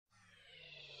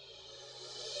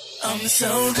I'm so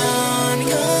gone,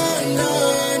 gone,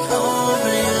 gone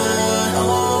over you,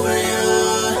 over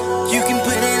you. You can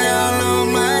put it all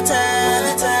on my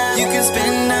tab. You can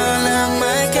spend all of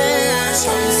my cash.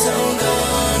 I'm so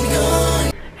gone,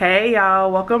 gone. Hey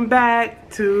y'all, welcome back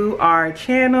to our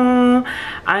channel.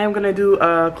 I am gonna do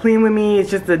a clean with me. It's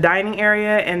just the dining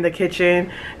area and the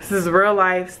kitchen. This is real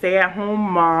life, stay at home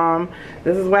mom.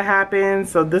 This is what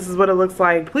happens, so this is what it looks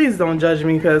like. Please don't judge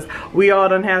me, because we all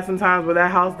done have some times where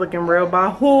that house looking real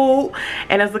bahoo,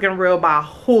 and it's looking real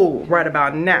bahoo right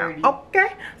about now.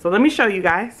 Okay, so let me show you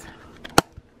guys.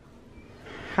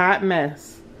 Hot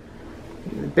mess.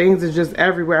 Things are just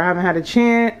everywhere. I haven't had a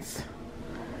chance.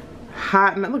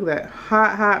 Hot mess. Look at that.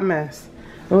 Hot mess.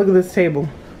 And look at this table.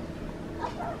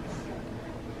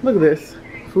 Look at this.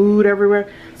 Food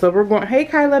everywhere. So we're going, hey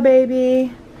Kyla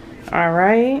baby.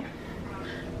 Alright.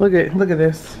 Look at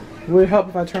this. Would it help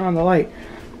if I turn on the light?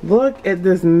 Look at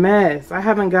this mess. I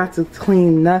haven't got to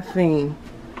clean nothing.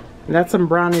 And that's some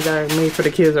brownie that I made for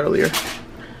the kids earlier.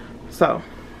 So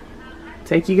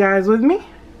take you guys with me,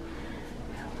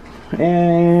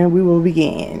 and we will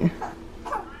begin.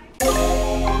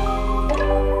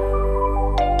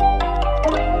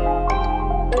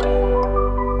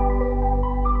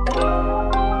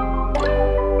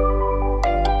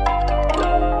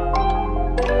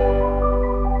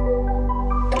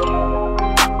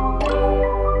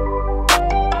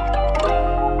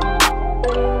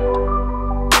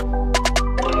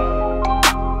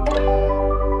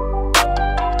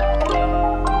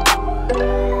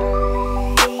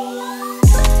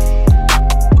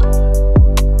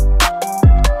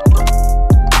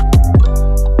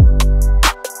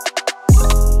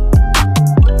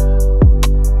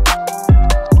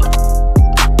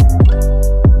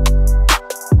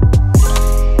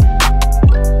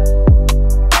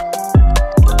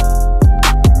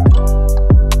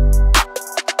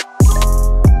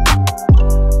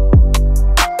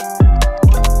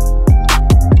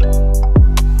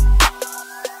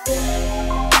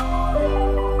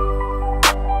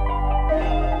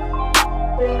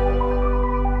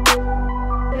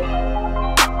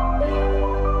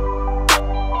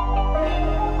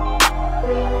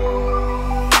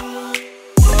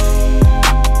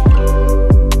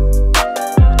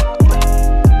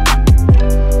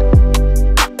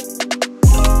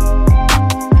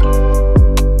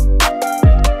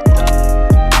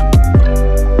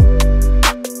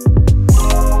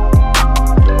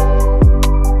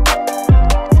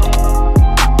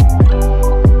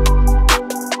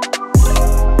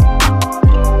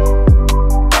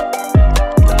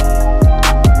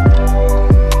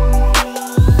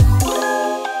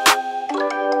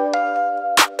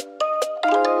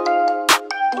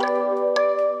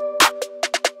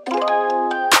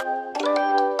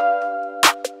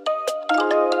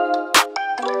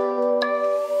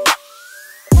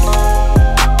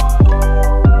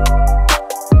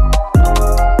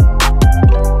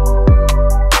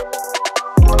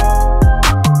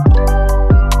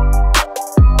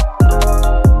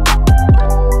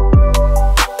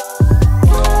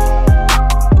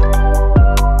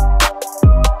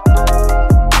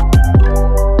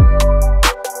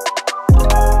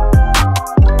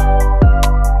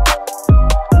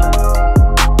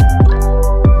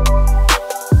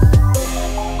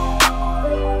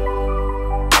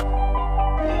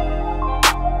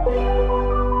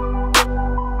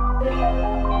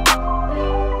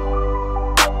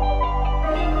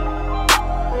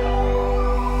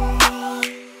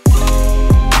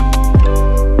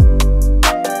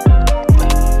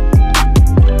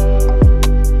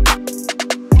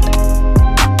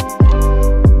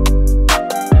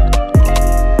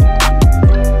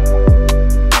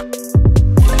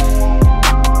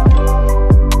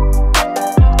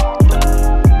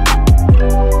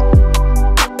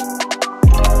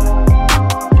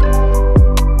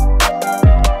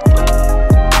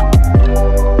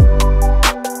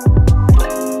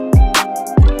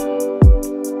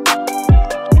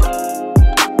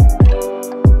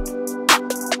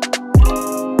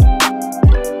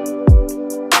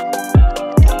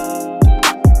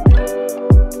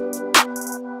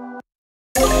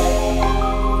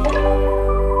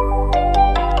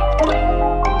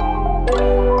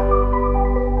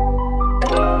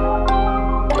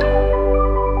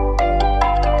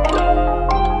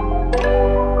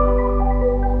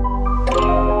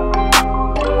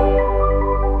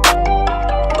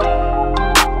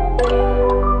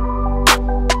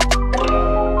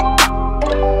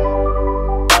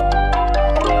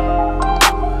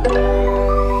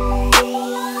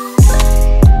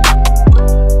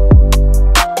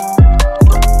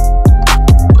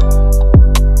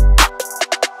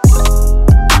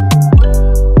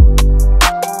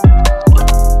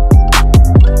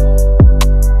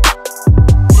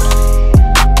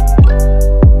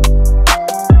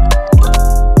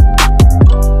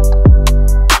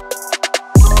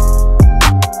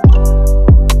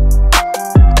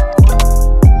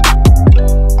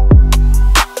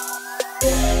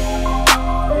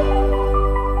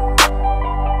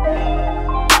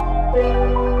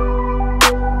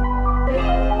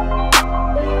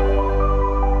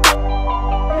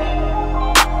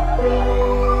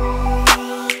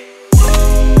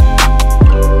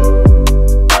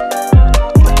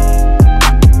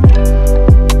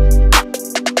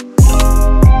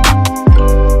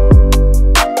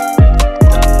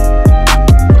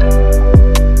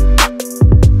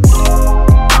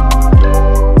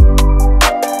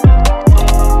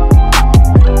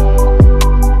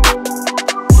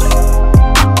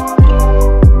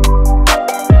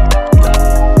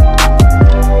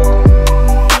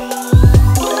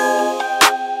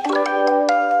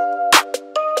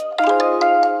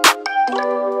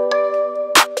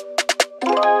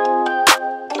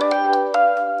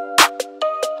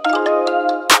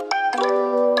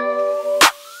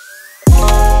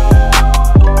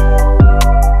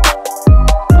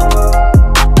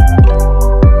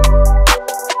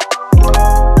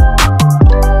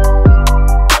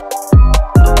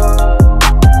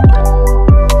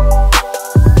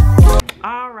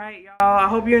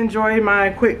 hope you enjoyed my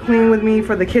quick clean with me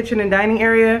for the kitchen and dining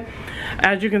area.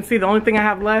 As you can see, the only thing I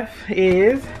have left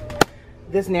is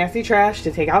this nasty trash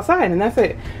to take outside, and that's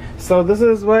it. So this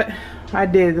is what I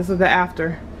did. This is the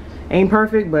after. Ain't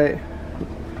perfect, but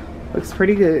looks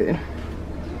pretty good.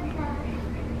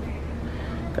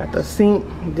 Got the sink,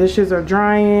 dishes are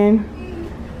drying.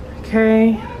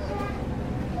 Okay.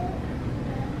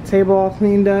 Table all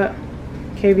cleaned up.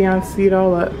 Kavion seat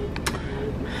all up.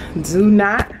 Do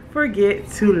not forget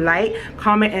to like,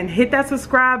 comment, and hit that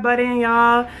subscribe button,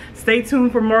 y'all. Stay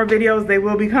tuned for more videos. They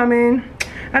will be coming.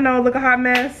 I know, look a hot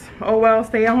mess. Oh well,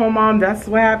 stay at home mom, that's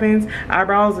what happens.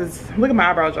 Eyebrows is, look at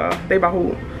my eyebrows, y'all. They about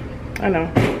who? I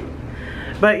know.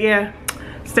 But yeah,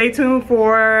 stay tuned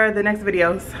for the next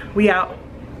videos. We out.